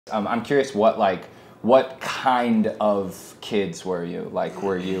I'm curious what kind of kids were you? Like,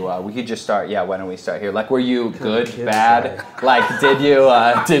 were you, we could just start, why don't we start here? Like, were you good, bad? Like,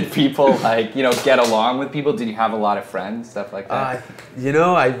 did people, like, get along with people? Did you have a lot of friends, stuff like that?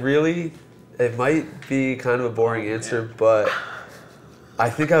 It might be kind of a boring answer, but I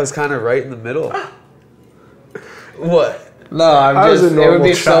think I was kind of right in the middle. What? No, it would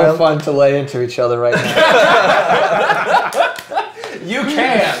be so fun to lay into each other right now. You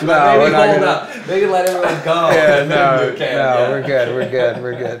can, but maybe hold up. Maybe let everyone go. Yeah, no, we're good.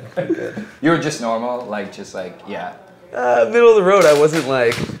 You were just normal, middle of the road. I wasn't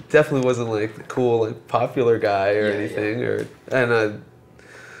definitely wasn't like the cool, popular guy or anything, and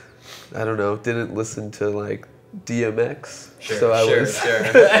I don't know, didn't listen to DMX. Sure, so I sure, was, sure.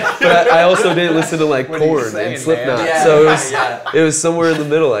 But I also didn't listen to Korn and Slipknot. Yeah, so it was somewhere in the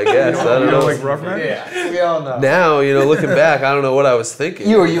middle, I guess. I don't know. Like Rough Night? Yeah, we all know. Now, looking back, I don't know what I was thinking.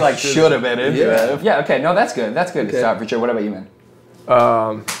 You should have been into it. Yeah, okay, no, that's good. That's good to start for sure. What about you, man?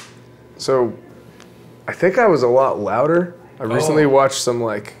 So I think I was a lot louder. I recently watched some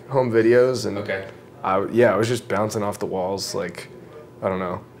home videos and I was just bouncing off the walls, I don't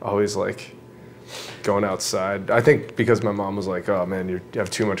know, always going outside. I think because my mom was like, "Oh man, you have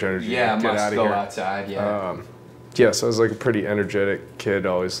too much energy. Yeah, get must out of go here." outside. So I was a pretty energetic kid,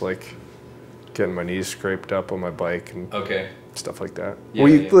 always getting my knees scraped up on my bike and stuff like that.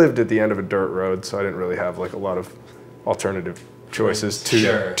 We lived at the end of a dirt road, so I didn't really have a lot of alternative choices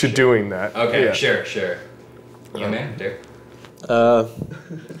to doing that. Okay, sure. You man, Derek?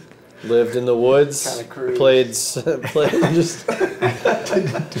 Lived in the woods, played baseball.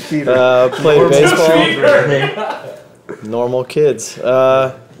 Normal kids.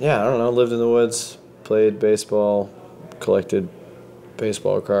 I don't know. Lived in the woods, played baseball, collected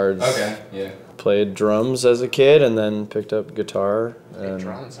baseball cards. Okay, yeah. Played drums as a kid, and then picked up guitar. And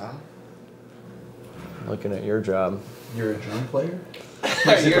drums, huh? Looking at your job. You're a drum player?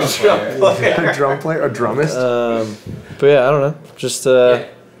 You're a drum player. A drum player, a drummist. But I don't know. Just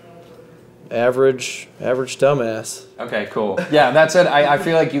average dumbass. Okay, cool. Yeah, that's it. I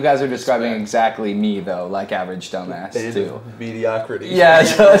feel like you guys are describing exactly me though, average dumbass too. Mediocrity. Yeah,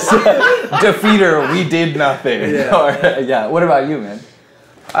 just defeater. We did nothing. Yeah. What about you, man?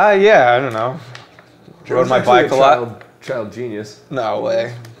 I don't know. Rode my bike a lot. Child genius. No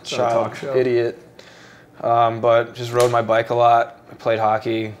way. Child idiot. But just rode my bike a lot. I played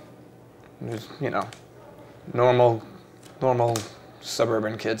hockey. Just, normal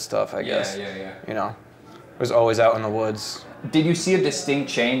suburban kid stuff, I guess. Yeah. Was always out in the woods. Did you see a distinct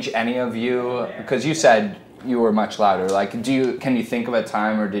change, any of you? Because you said you were much louder. Can you think of a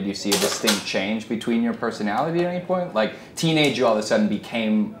time, or did you see a distinct change between your personality at any point? Teenage, you all of a sudden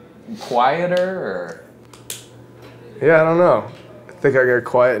became quieter, or? Yeah, I don't know. I think I got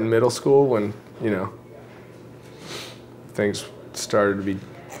quiet in middle school when, things started to be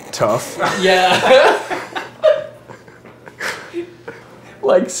tough. Yeah.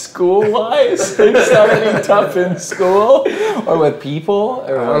 School-wise, things started being tough in school, or with people,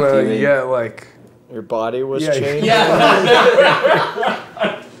 or I don't know. Yeah, your body was changed. Yeah.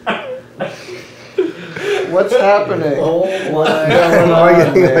 What's happening? Oh my God. Am I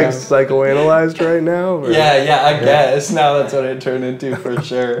getting psychoanalyzed right now? Or? Yeah, I guess. Now that's what it turned into for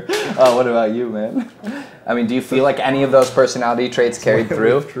sure. What about you, man? I mean, do you feel like any of those personality traits carried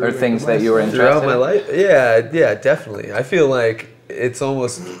through, or things that you were interested in? Throughout my life? Yeah, definitely. I feel like it's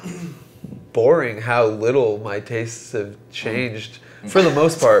almost boring how little my tastes have changed for the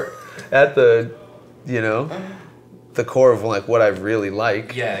most part at the core of what I really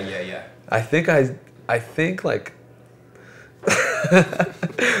like. Yeah. I think I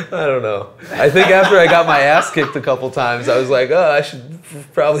don't know. I think after I got my ass kicked a couple times, I was like, I should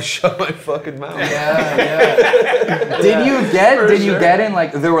probably shut my fucking mouth. Yeah. Did you get in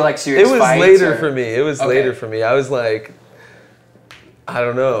there were serious fights? It was later for me. Later for me. I was like, I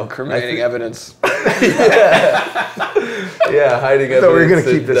don't know. Incriminating evidence. Yeah, hiding evidence. I thought we were going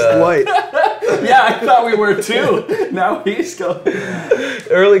to keep this light. Yeah, I thought we were too. Now he's going.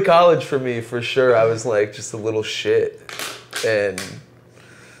 Early college for me, for sure, I was just a little shit. And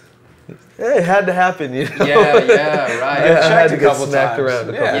it had to happen, Yeah, right. I had to get smacked around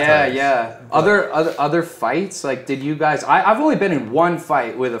a couple times. Yeah. Other fights? Did you guys... I've only been in one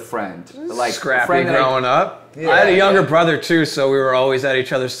fight with a friend. Scrappy growing up. Yeah, I had a younger brother too, so we were always at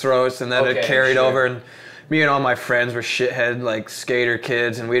each other's throats, and then it carried over. And me and all my friends were shithead, skater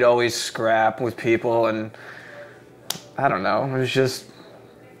kids, and we'd always scrap with people. And I don't know, it was just...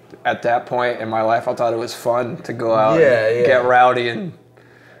 At that point in my life, I thought it was fun to go out and get rowdy and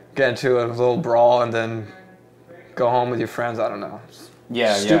get into a little brawl and then go home with your friends. I don't know.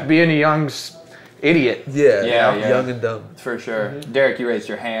 being a young idiot. Yeah, young and dumb. For sure. Derek, you raised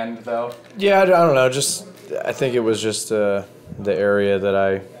your hand though. Yeah, I don't know. I think it was just the area that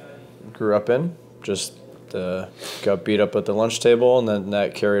I grew up in. Just got beat up at the lunch table, and then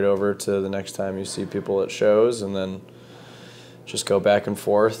that carried over to the next time you see people at shows, and then just go back and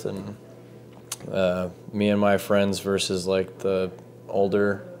forth. And me and my friends versus like the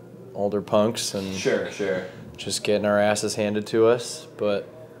older punks, and Sure. just getting our asses handed to us. But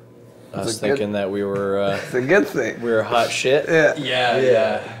I was thinking that we were It's a good thing. we were hot shit.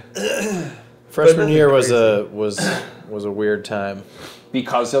 Yeah. Freshman year was a weird time.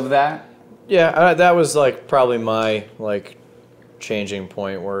 Because of that? Yeah, that was like probably my like changing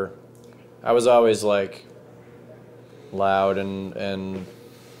point where I was always like loud and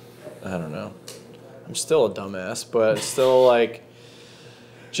I don't know. I'm still a dumbass, but still like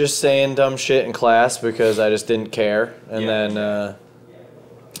just saying dumb shit in class because I just didn't care. And then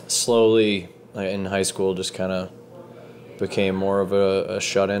slowly like, in high school just kind of became more of a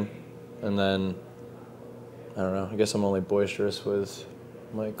shut-in. And then I don't know, I guess I'm only boisterous with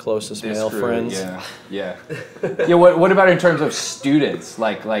my closest male friends. Yeah. What about in terms of students?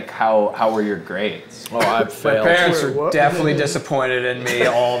 Like how were your grades? Oh, I failed. My parents were definitely disappointed in me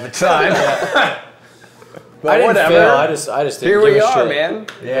all the time. But I didn't whatever. fail. I just didn't Here give we a are, shit. man.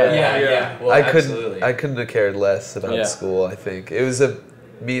 Yeah. Well, I couldn't have cared less about school. I think it was a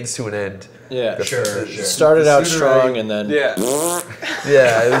means to an end. Yeah, Sure. Started out strong and then Yeah,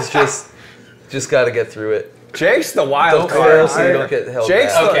 it was just got to get through it. Jake's the wild Don't fail card. so you don't get held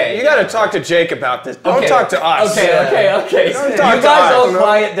Jake's back. you got to talk to Jake about this. Don't talk to us. Okay. Don't You talk to guys us. all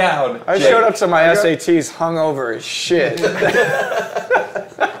quiet down. I showed up to my SATs hungover as shit.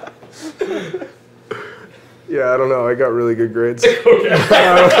 Yeah, I don't know. I got really good grades. I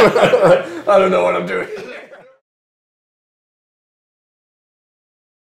don't know what I'm doing.